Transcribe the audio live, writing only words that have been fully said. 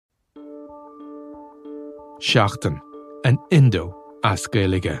Seachtain, an Indo as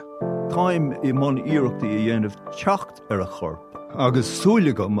Gaeilge. Táim I mon iireachta I dhéanamh teacht ar a chorp, agus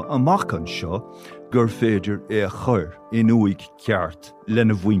súlagam amach an seo gur féidir é a chur in uig ceart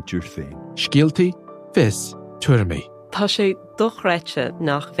lena bhaintear féin. Scialtaí, fis, tuirmí. Tá sé dochreite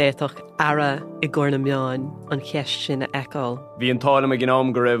nach bhéadach ara I gcóna meáin an cheist sin a eáil. Bhí an tálam a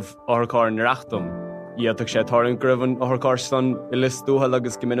gnám go raibh áthacáir na reachtam. Íontach sé táirn go raibh an áthacáir san I lis dúthal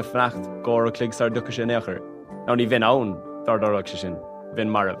agus go minic freacht gcóir a clig sar ducha sin éachair. Ná ní bhín ann dardarach sé sin. Bhín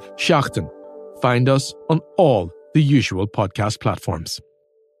marabh. Seachtain. Find us on all the usual podcast platforms.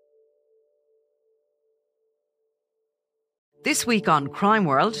 This week on Crime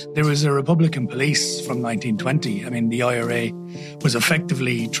World. There was a Republican police from 1920. I mean, the IRA was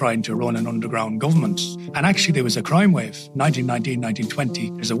effectively trying to run an underground government. And actually there was a crime wave. 1919,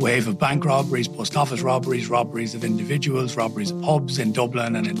 1920. There's a wave of bank robberies, post office robberies, robberies of individuals, robberies of pubs in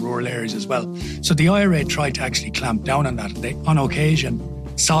Dublin and in rural areas as well. So the IRA tried to actually clamp down on that. They, on occasion,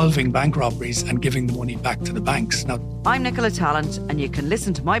 solving bank robberies and giving the money back to the banks. Now, I'm Nicola Tallant, and you can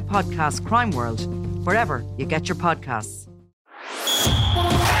listen to my podcast Crime World wherever you get your podcasts.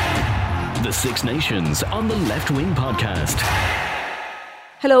 The Six Nations on the Left Wing podcast.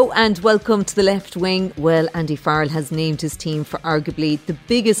 Hello and welcome to the Left Wing. Well, Andy Farrell has named his team for arguably the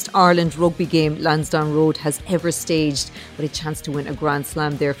biggest Ireland rugby game Lansdowne Road has ever staged, with a chance to win a Grand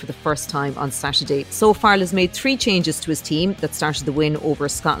Slam there for the first time on Saturday. So Farrell has made 3 changes to his team that started the win over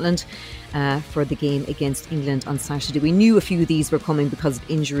Scotland for the game against England on Saturday. We knew a few of these were coming because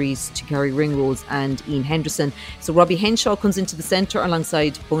of injuries to Gary Ringrose and Ian Henderson. So Robbie Henshaw comes into the centre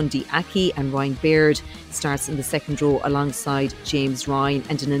alongside Bundy Aki, and Ryan Baird starts in the second row alongside James Ryan.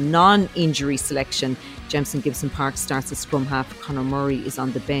 And in a non-injury selection, Jemson Gibson Park starts as scrum half. Conor Murray is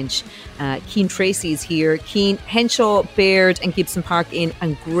on the bench. Keane Tracy is here. Keane, Henshaw, Baird and Gibson Park in,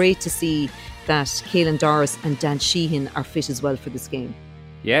 and great to see that Caelan Doris and Dan Sheehan are fit as well for this game.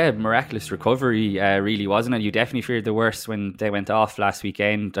 Yeah, miraculous recovery, really, wasn't it? You definitely feared the worst when they went off last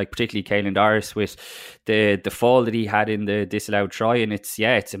weekend, like particularly Caelan Doris with the fall that he had in the disallowed try. And it's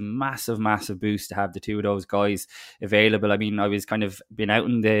a massive boost to have the two of those guys available. I mean, I was kind of been out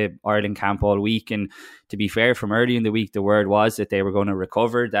in the Ireland camp all week, and to be fair, from early in the week, the word was that they were going to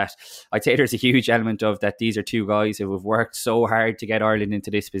recover. That I'd say there's a huge element of that these are two guys who have worked so hard to get Ireland into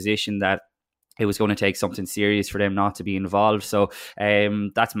this position that it was going to take something serious for them not to be involved. So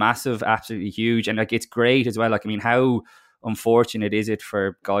that's massive, absolutely huge. And like, it's great as well. Like, I mean, how unfortunate is it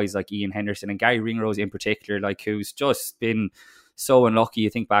for guys like Ian Henderson and Gary Ringrose in particular, like, who's just been so unlucky.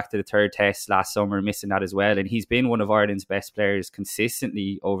 You think back to the third test last summer, missing that as well, and he's been one of Ireland's best players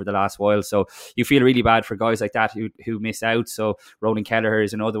consistently over the last while. So you feel really bad for guys like that who miss out. So Ronan Kelleher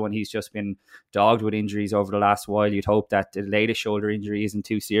is another one. He's just been dogged with injuries over the last while. You'd hope that the latest shoulder injury isn't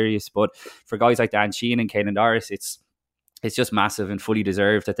too serious, but for guys like Dan Sheehan and Caelan Doris, it's just massive and fully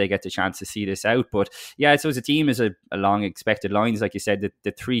deserved that they get the chance to see this out. But yeah, so as a team is a long expected lines, like you said,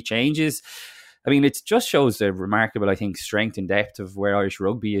 the 3 changes. I mean, it just shows the remarkable, I think, strength and depth of where Irish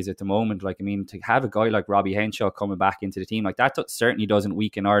rugby is at the moment. Like, I mean, to have a guy like Robbie Henshaw coming back into the team, like that certainly doesn't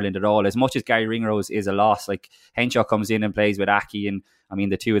weaken Ireland at all. As much as Gary Ringrose is a loss, like Henshaw comes in and plays with Aki, and I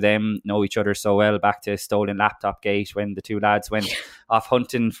mean, the two of them know each other so well, back to stolen laptop gate when the two lads went off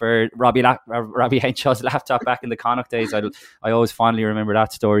hunting for Robbie Henshaw's laptop back in the Connacht days. I always fondly remember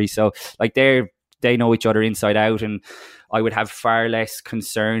that story. So like they know each other inside out, and I would have far less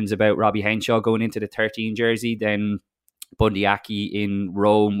concerns about Robbie Henshaw going into the 13 jersey than Bundy Aki in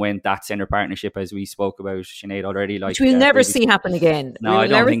Rome when that centre partnership, as we spoke about, Sinead, already. Like, which we'll never see happen again. No, I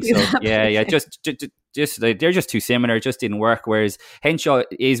don't think so. Yeah. Just they're just too similar. It just didn't work. Whereas Henshaw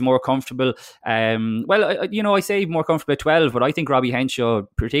is more comfortable. I say more comfortable at 12, but I think Robbie Henshaw,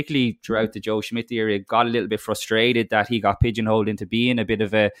 particularly throughout the Joe Schmidt era, got a little bit frustrated that he got pigeonholed into being a bit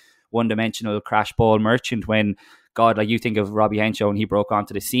of a one-dimensional crash ball merchant when, God, like you think of Robbie Henshaw when he broke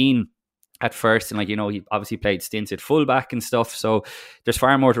onto the scene at first, and like, you know, he obviously played stints at fullback and stuff, so there's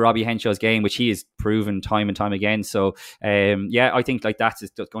far more to Robbie Henshaw's game, which he has proven time and time again. So I think like that's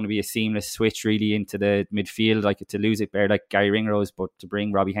going to be a seamless switch really into the midfield. Like, to lose it there like Gary Ringrose, but to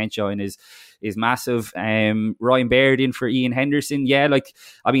bring Robbie Henshaw in is massive. Ryan Baird in for Ian Henderson. Yeah, like,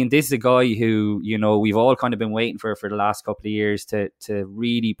 I mean, this is a guy who, you know, we've all kind of been waiting for the last couple of years to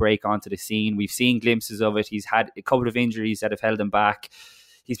really break onto the scene. We've seen glimpses of it. He's had a couple of injuries that have held him back.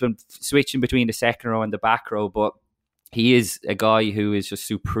 He's been switching between the second row and the back row, but he is a guy who is just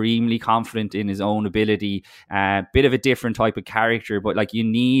supremely confident in his own ability. Bit of a different type of character, but like you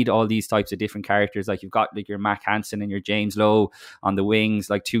need all these types of different characters. Like you've got like your Mac Hansen and your James Lowe on the wings,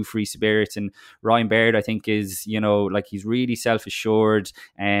 like two free spirits. And Ryan Baird, I think, is, you know, like he's really self-assured.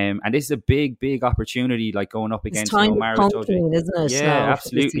 And this is a big, big opportunity, like going up against Omar Itoje. Isn't it? Yeah, now,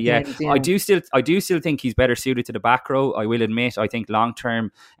 absolutely. Yeah. I do still think he's better suited to the back row. I will admit, I think long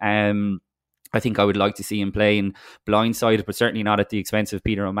term, I think I would like to see him playing blindsided, but certainly not at the expense of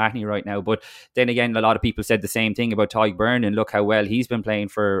Peter O'Mahony right now. But then again, a lot of people said the same thing about Tadhg Byrne, and look how well he's been playing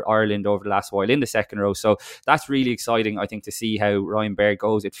for Ireland over the last while in the second row. So that's really exciting, I think, to see how Ryan Baird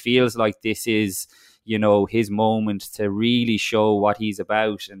goes. It feels like this is, you know, his moment to really show what he's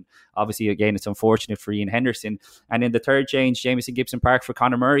about. And obviously, again, it's unfortunate for Ian Henderson. And in the third change, Jamieson Gibson Park for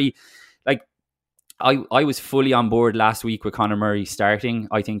Conor Murray. Like, I was fully on board last week with Conor Murray starting.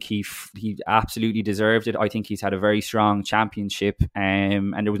 I think he absolutely deserved it. I think he's had a very strong championship,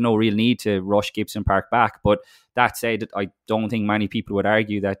 and there was no real need to rush Gibson Park back. But that said, I don't think many people would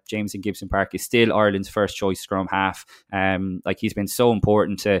argue that Jamieson Gibson Park is still Ireland's first choice scrum half. Like, he's been so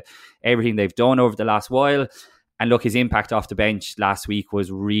important to everything they've done over the last while. And look, his impact off the bench last week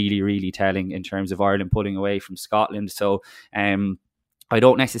was really, really telling in terms of Ireland pulling away from Scotland. So, I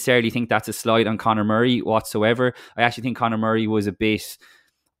don't necessarily think that's a slight on Conor Murray whatsoever. I actually think Conor Murray was a bit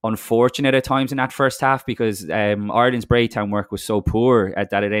unfortunate at times in that first half because Ireland's breakdown work was so poor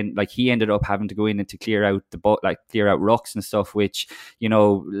at that end. Like, he ended up having to go in and to clear out rucks and stuff, which, you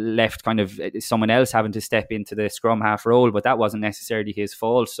know, left kind of someone else having to step into the scrum half role, but that wasn't necessarily his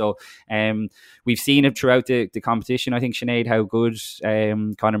fault. So we've seen it throughout the competition, I think, Sinead, how good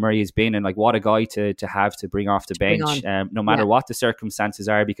Conor Murray has been, and like what a guy to have to bring off the bench, no matter what the circumstances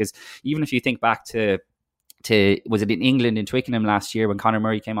are. Because even if you think back to was it in England in Twickenham last year when Conor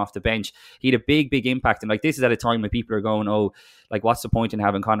Murray came off the bench, he had a big impact. And like, this is at a time when people are going, oh, like, what's the point in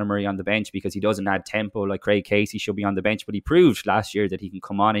having Conor Murray on the bench because he doesn't add tempo? Like, Craig Casey should be on the bench, but he proved last year that he can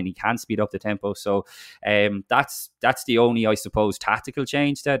come on and he can speed up the tempo. So that's the only, I suppose, tactical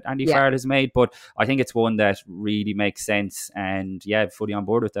change that Andy Farrell has made, but I think it's one that really makes sense, and fully on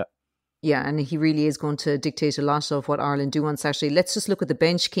board with that. Yeah, and he really is going to dictate a lot of what Ireland do on Saturday. Let's just look at the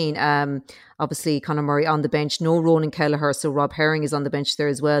bench, Cian. Obviously, Conor Murray on the bench. No Ronan Kelleher, so Rob Herring is on the bench there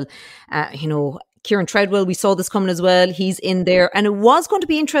as well. Kieran Treadwell, we saw this coming as well. He's in there. And it was going to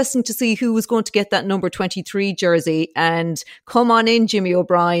be interesting to see who was going to get that number 23 jersey. And come on in, Jimmy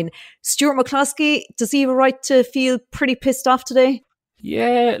O'Brien. Stuart McCloskey, does he have a right to feel pretty pissed off today?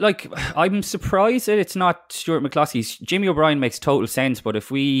 Yeah, like, I'm surprised that it's not Stuart McCloskey. Jimmy O'Brien makes total sense, but if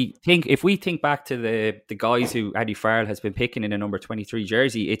we think back to the guys who Eddie Farrell has been picking in a number 23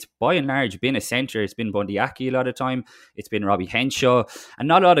 jersey, it's by and large been a centre. It's been Bundy Aki a lot of time. It's been Robbie Henshaw, and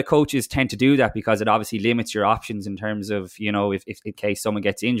not a lot of coaches tend to do that because it obviously limits your options in terms of, you know, if in case someone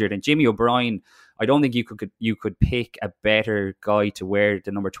gets injured. And Jimmy O'Brien, I don't think you could pick a better guy to wear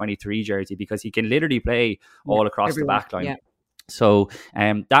the number 23 jersey because he can literally play all across the back line. Yeah. So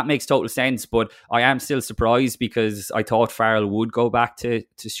that makes total sense, but I am still surprised because I thought Farrell would go back to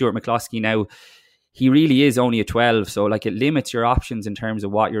Stuart McCloskey. Now, he really is only a 12, so like, it limits your options in terms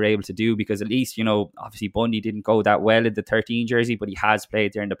of what you're able to do, because at least, you know, obviously Bundy didn't go that well in the 13 jersey, but he has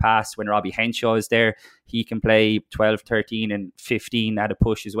played there in the past. When Robbie Henshaw is there, he can play 12, 13 and 15 at a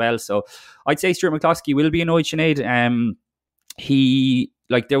push as well. So I'd say Stuart McCloskey will be annoyed, Sinead.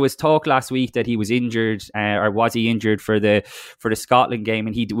 There was talk last week that he was injured, or was he injured for the Scotland game,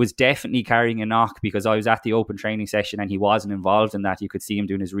 and he was definitely carrying a knock because I was at the open training session and he wasn't involved in that. You could see him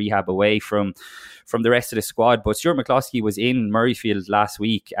doing his rehab away from the rest of the squad. But Stuart McCloskey was in Murrayfield last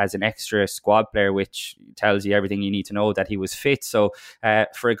week as an extra squad player, which tells you everything you need to know that he was fit. So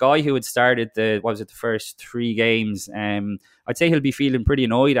for a guy who had started the first 3 games, I'd say he'll be feeling pretty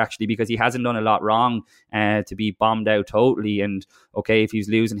annoyed actually, because he hasn't done a lot wrong to be bombed out totally. And okay, if he's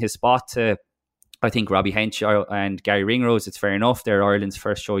losing his spot to, I think, Robbie Henshaw and Gary Ringrose, it's fair enough. They're Ireland's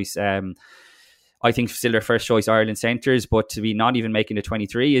first choice. I think still their first choice Ireland centres, but to be not even making the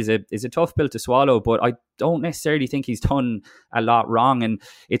 23 is a tough pill to swallow. But I don't necessarily think he's done a lot wrong, and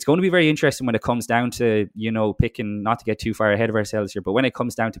it's going to be very interesting when it comes down to, you know, picking, not to get too far ahead of ourselves here, but when it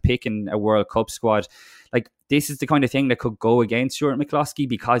comes down to picking a World Cup squad, like, this is the kind of thing that could go against Stuart McCloskey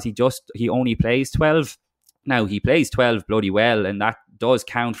because he only plays 12. Now, he plays 12 bloody well, and that does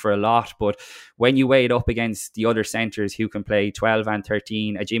count for a lot. But when you weigh it up against the other centres who can play 12 and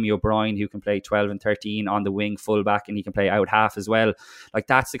 13, a Jimmy O'Brien who can play 12 and 13 on the wing fullback, and he can play out half as well, like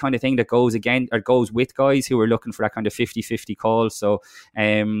that's the kind of thing that goes with guys who are looking for that kind of 50-50 call. So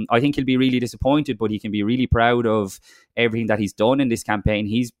I think he'll be really disappointed, but he can be really proud of everything that he's done in this campaign.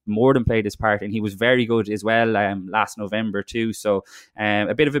 He's more than played his part, and he was very good as well last November too. So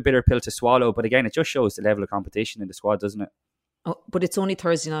a bit of a bitter pill to swallow, but again, it just shows the level of competition in the squad, doesn't it? Oh, but it's only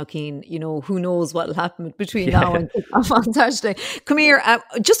Thursday now, Cian. You know, who knows what will happen between now and on Saturday. Come here,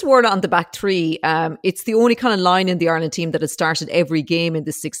 just a word on the back three. It's the only kind of line in the Ireland team that has started every game in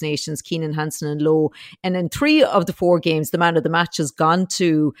the Six Nations, Keenan, Hansen and Lowe. And in 3 of the 4 games, the man of the match has gone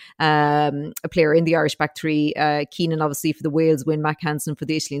to a player in the Irish back three. Keenan, obviously, for the Wales win, Mac Hansen for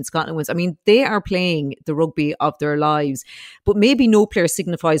the Italy and Scotland wins. I mean, they are playing the rugby of their lives. But maybe no player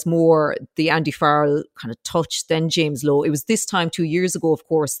signifies more the Andy Farrell kind of touch than James Lowe. It was this time 2 years ago, of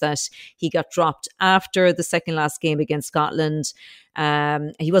course, that he got dropped after the second last game against Scotland.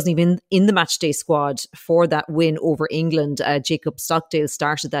 He wasn't even in the matchday squad for that win over England. Jacob Stockdale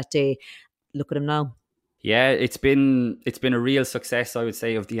started that day. Look at him now. Yeah, it's been a real success, I would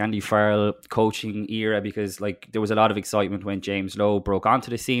say, of the Andy Farrell coaching era, because like there was a lot of excitement when James Lowe broke onto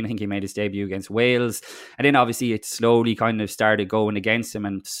the scene. I think he made his debut against Wales, and then obviously it slowly kind of started going against him,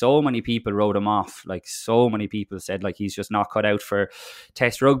 and so many people wrote him off. Like so many people said like he's just not cut out for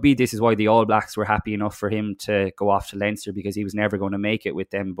Test rugby. This is why the All Blacks were happy enough for him to go off to Leinster, because he was never going to make it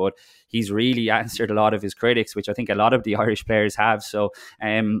with them. But he's really answered a lot of his critics, which I think a lot of the Irish players have. So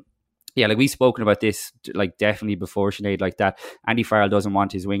yeah, like we've spoken about this, like definitely before, Sinead, like that Andy Farrell doesn't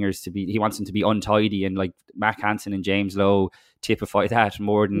want his wingers to be, he wants them to be untidy, and like Mac Hansen and James Lowe typify that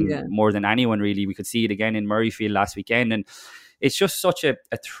more than anyone really. We could see it again in Murrayfield last weekend, and it's just such a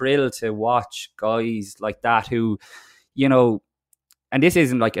thrill to watch guys like that who, you know, and this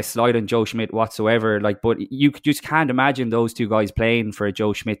isn't like a slide on Joe Schmidt whatsoever, like, but you just can't imagine those two guys playing for a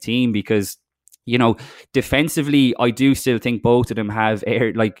Joe Schmidt team, because you know, defensively, I do still think both of them have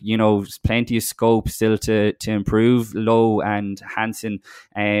plenty of scope still to improve, Lowe and Hansen.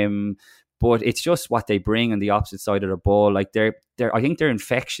 But it's just what they bring on the opposite side of the ball. Like I think they're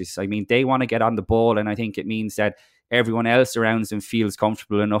infectious. I mean, they want to get on the ball, and I think it means that everyone else around them feels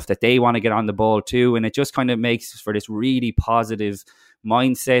comfortable enough that they want to get on the ball too. And it just kind of makes for this really positive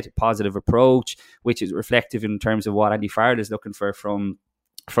mindset, positive approach, which is reflective in terms of what Andy Farrell is looking for from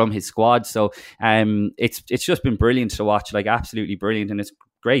his squad. So it's just been brilliant to watch, like absolutely brilliant. And it's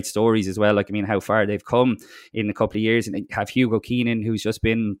great stories as well. Like, I mean, how far they've come in a couple of years, and have Hugo Keenan, who's just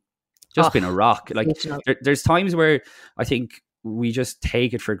been a rock. Like there's times where I think we just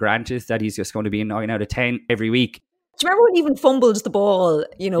take it for granted that he's just going to be a 9 out of 10 every week. Do you remember when he even fumbled the ball,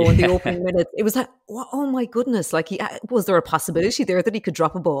 you know, in the opening minutes? It was like, oh my goodness, like was there a possibility there that he could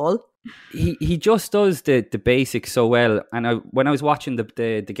drop a ball? He just does the basics so well. And when I was watching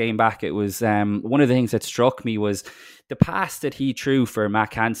the game back, it was one of the things that struck me was the pass that he threw for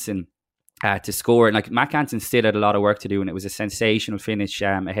Mac Hansen to score. And like Mac Hansen still had a lot of work to do, and it was a sensational finish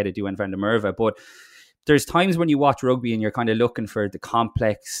ahead of Duane van der Merwe. But there's times when you watch rugby and you're kind of looking for the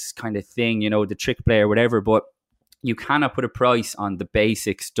complex kind of thing, you know, the trick play or whatever, but you cannot put a price on the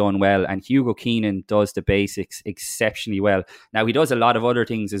basics done well. And Hugo Keenan does the basics exceptionally well. Now, he does a lot of other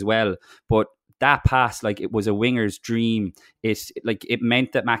things as well, but that pass, like, it was a winger's dream. It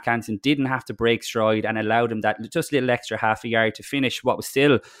meant that Mac Hansen didn't have to break stride and allowed him that just little extra half a yard to finish what was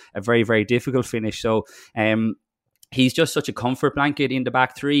still a very, very difficult finish. So, he's just such a comfort blanket in the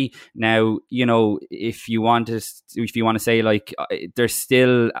back three. Now, you know, if you want to say, like, there's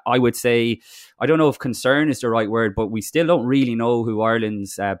still, I would say, I don't know if concern is the right word, but we still don't really know who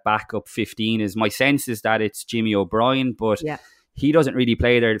Ireland's backup 15 is. My sense is that it's Jimmy O'Brien, but he doesn't really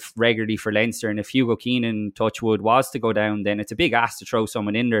play there regularly for Leinster. And if Hugo Keenan, touchwood, was to go down, then it's a big ask to throw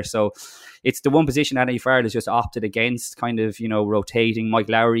someone in there. So it's the one position that Andy Farrell has just opted against, kind of, you know, rotating. Mike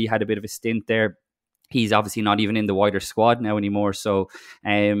Lowry had a bit of a stint there. He's obviously not even in the wider squad now anymore. So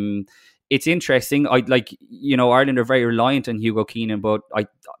it's interesting. Ireland are very reliant on Hugo Keenan, but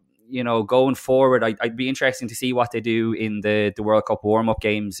going forward, I'd be interested to see what they do in the World Cup warm-up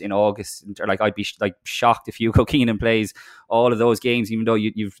games in August. Like, I'd be shocked if Hugo Keenan plays all of those games, even though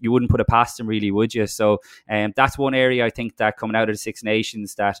you wouldn't put it past him, really, would you? So that's one area I think that coming out of the Six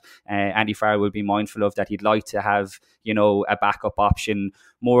Nations that Andy Farrell will be mindful of, that he'd like to have, you know, a backup option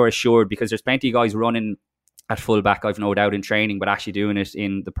more assured, because there's plenty of guys running at fullback, I've no doubt, in training, but actually doing it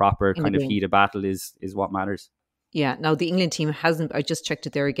in the proper kind of heat of battle is what matters. Yeah, now the England team hasn't, I just checked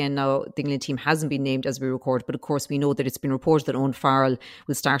it there again now, the England team hasn't been named as we record, but of course we know that it's been reported that Owen Farrell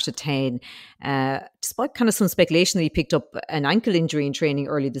will start at 10. despite kind of some speculation that he picked up an ankle injury in training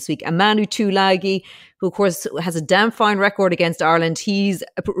early this week. And Manu Tulagi, who of course has a damn fine record against Ireland, he's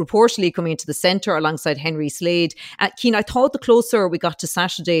reportedly coming into the centre alongside Henry Slade. Cian, I thought the closer we got to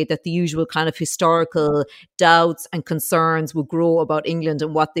Saturday that the usual kind of historical doubts and concerns would grow about England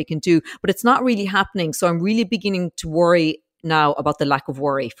and what they can do, but it's not really happening. So I'm really beginning to worry now about the lack of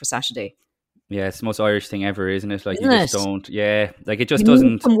worry for Saturday. Yeah, it's the most Irish thing ever, isn't it? Like, isn't you just it? don't. Yeah, like it just You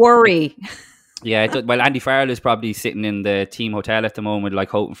doesn't. need some worry. Yeah, well, Andy Farrell is probably sitting in the team hotel at the moment,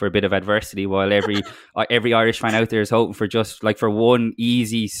 like hoping for a bit of adversity, while every Irish fan out there is hoping for just like for one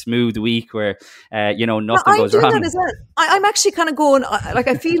easy, smooth week where nothing goes wrong. That as well. I'm actually kind of going like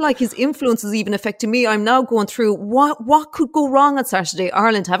I feel like his influence is even affecting me. I'm now going through what could go wrong on Saturday.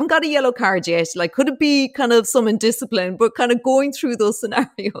 Ireland haven't got a yellow card yet. Like, could it be kind of some indiscipline? But kind of going through those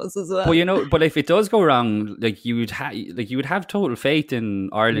scenarios as well. Well, but if it does go wrong, like you would have total faith in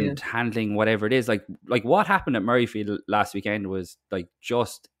Ireland handling whatever it is. Like what happened at Murrayfield last weekend was like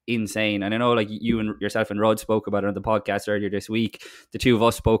just insane. And I know like you and yourself and Rod spoke about it on the podcast earlier this week. The two of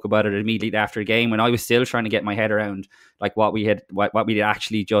us spoke about it immediately after the game when I was still trying to get my head around like what we had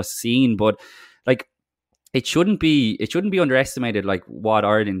actually just seen. But like it shouldn't be underestimated like what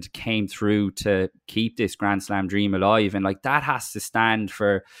Ireland came through to keep this Grand Slam dream alive, and like that has to stand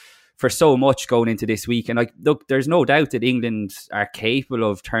for so much going into this week. And like, look, there's no doubt that England are capable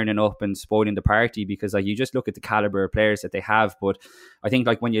of turning up and spoiling the party, because like you just look at the caliber of players that they have. But I think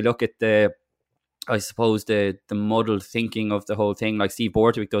like when you look at the muddled thinking of the whole thing, like Steve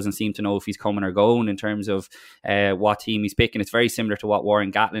Borthwick doesn't seem to know if he's coming or going in terms of what team he's picking. It's very similar to what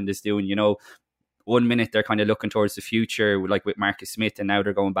Warren Gatland is doing. You know, one minute they're kind of looking towards the future, like with Marcus Smith, and now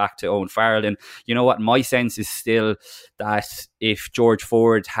they're going back to Owen Farrell. And you know what? My sense is still that if George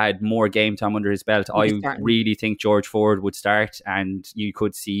Ford had more game time under his belt, I really think George Ford would start, and you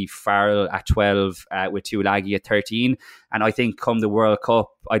could see Farrell at 12 with Tulagi at 13. And I think come the World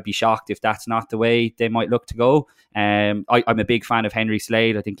Cup, I'd be shocked if that's not the way they might look to go. I'm a big fan of Henry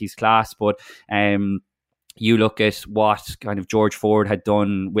Slade. I think he's class, but you look at what kind of George Ford had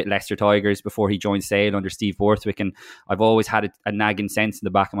done with Leicester Tigers before he joined Sale under Steve Borthwick, and I've always had a nagging sense in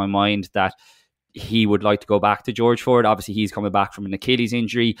the back of my mind that he would like to go back to George Ford. Obviously, he's coming back from an Achilles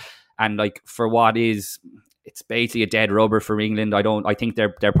injury, and like for what is, it's basically a dead rubber for England. I think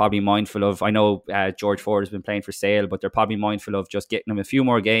they're probably mindful of, I know George Ford has been playing for Sale, but they're probably mindful of just getting him a few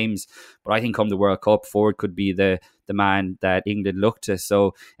more games. But I think come the World Cup, Ford could be the man that England look to.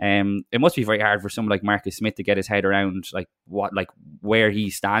 So it must be very hard for someone like Marcus Smith to get his head around where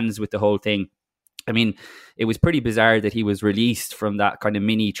he stands with the whole thing. I mean, it was pretty bizarre that he was released from that kind of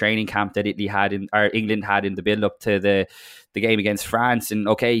mini training camp that England had in the build up to the game against France. And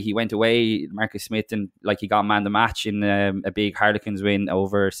okay, he went away, Marcus Smith, and like he got man the match in a big Harlequins win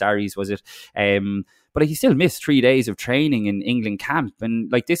over Sarries, was it? But he still missed 3 days of training in England camp. And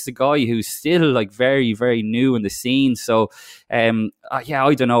like, this is a guy who's still like very, very new in the scene. So I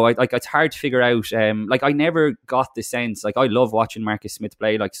don't know. It's hard to figure out. I never got the sense, like I love watching Marcus Smith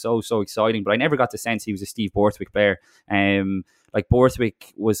play, like so exciting, but I never got the sense he was a Steve Borthwick player. Like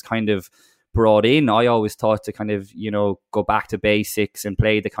Borthwick was kind of brought in, I always thought, to kind of, go back to basics and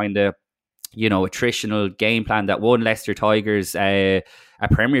play the kind of, attritional game plan that won Leicester Tigers a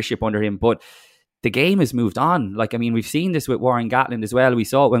premiership under him. But the game has moved on. Like, I mean, we've seen this with Warren Gatland as well. We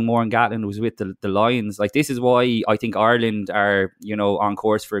saw it when Warren Gatland was with the Lions. Like, this is why I think Ireland are, on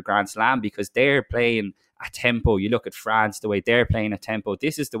course for a Grand Slam, because they're playing a tempo. You look at France, the way they're playing a tempo.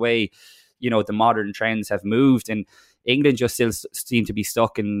 This is the way, the modern trends have moved. And England just still seem to be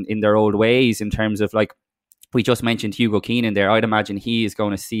stuck in their old ways in terms of, like, we just mentioned Hugo Keenan there. I'd imagine he is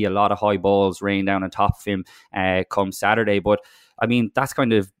going to see a lot of high balls rain down on top of him come Saturday. But I mean, that's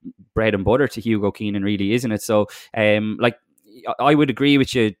kind of bread and butter to Hugo Keenan, really, isn't it? So, I would agree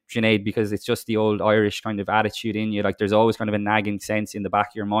with you, Sinead, because it's just the old Irish kind of attitude in you. Like, there's always kind of a nagging sense in the back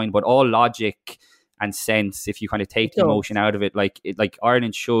of your mind, but all logic and sense, if you kind of take the emotion out of it, like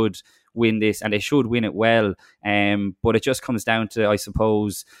Ireland should win this, and they should win it well. But it just comes down to, I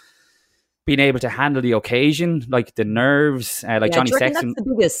suppose, being able to handle the occasion, like the nerves, Johnny Sexton. That's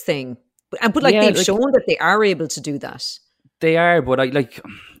the biggest thing. But they've shown that they are able to do that. They are, but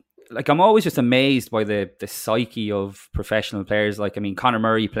I'm always just amazed by the psyche of professional players. Like, I mean, Conor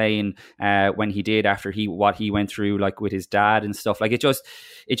Murray playing when he did after what he went through, like with his dad and stuff. Like, it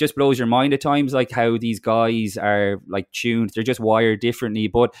just blows your mind at times, like how these guys are like tuned. They're just wired differently.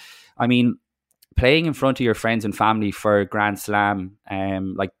 But I mean, playing in front of your friends and family for a Grand Slam,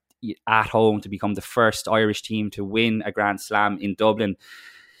 like at home, to become the first Irish team to win a Grand Slam in Dublin.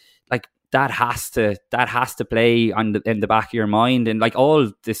 Like, that has to play in the back of your mind. And like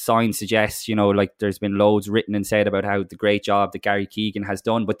all the signs suggest, you know, like there's been loads written and said about how the great job that Gary Keegan has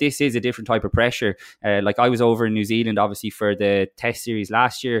done, but this is a different type of pressure. Like I was over in New Zealand obviously for the test series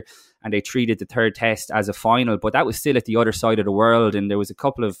last year, and they treated the third test as a final, but that was still at the other side of the world, and there was a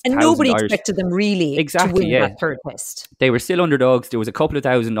couple of and nobody expected them really to win that third test. They were still underdogs. There was a couple of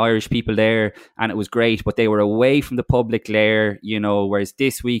thousand Irish people there, and it was great, but they were away from the public glare, you know, whereas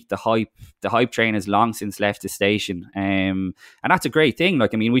this week the hype train has long since left the station, and that's a great thing.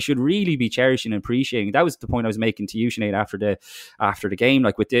 Like, I mean, we should really be cherishing and appreciating. That was the point I was making to you, Sinead, after the game.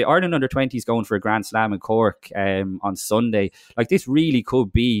 Like with the Ireland under-20s going for a Grand Slam in Cork on Sunday, like this really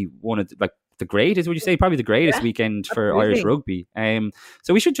could be one of the greatest, would you say? Probably the greatest weekend for Irish rugby.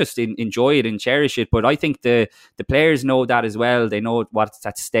 So we should just enjoy it and cherish it. But I think the players know that as well. They know what's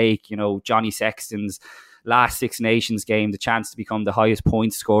at stake. You know, Johnny Sexton's last Six Nations game, the chance to become the highest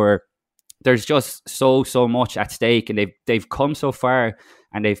point scorer. There's just so much at stake, and they've come so far,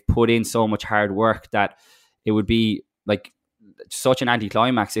 and they've put in so much hard work that it would be like such an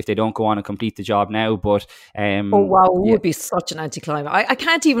anticlimax if they don't go on and complete the job now. But it would be such an anticlimax. I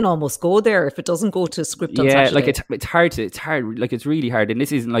can't even almost go there if it doesn't go to script on Saturday. Like it's hard, like it's really hard. And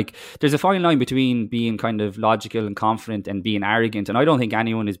this isn't like, there's a fine line between being kind of logical and confident and being arrogant, and I don't think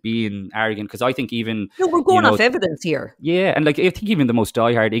anyone is being arrogant, because I think even we're going off evidence here. Yeah, and like I think even the most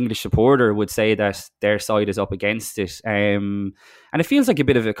diehard English supporter would say that their side is up against it. And it feels like a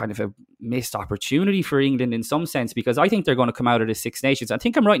bit of a kind of a missed opportunity for England in some sense, because I think they're going to come out of the Six Nations. I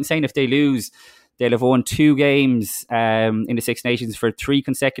think I'm right in saying if they lose, they'll have won 2 games in the Six Nations for 3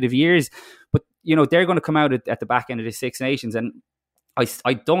 consecutive years. But, you know, they're going to come out at the back end of the Six Nations, and I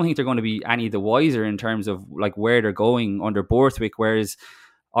don't think they're going to be any the wiser in terms of like where they're going under Borthwick, whereas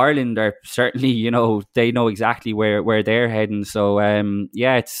Ireland are certainly, you know, they know exactly where they're heading. So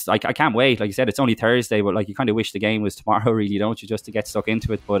it's like, I can't wait. Like you said, it's only Thursday, but like you kind of wish the game was tomorrow, really, don't you, just to get stuck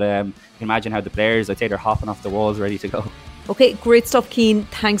into it. But you can imagine how the players, I'd say they're hopping off the walls ready to go. Okay, great stuff, Cian.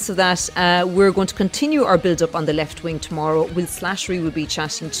 Thanks for that. We're going to continue our build-up on the left wing tomorrow. Will Slashery will be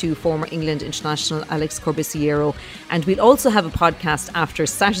chatting to former England international Alex Corbisiero, and we'll also have a podcast after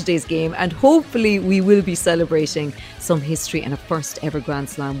Saturday's game, and hopefully we will be celebrating some history and a first ever Grand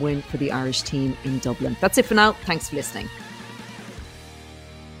Slam win for the Irish team in Dublin. That's it for now. Thanks for listening.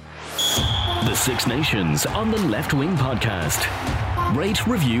 The Six Nations on the Left Wing Podcast. Rate,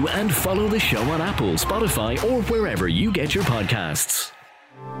 review and follow the show on Apple, Spotify or wherever you get your podcasts.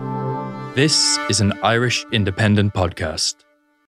 This is an Irish independent podcast.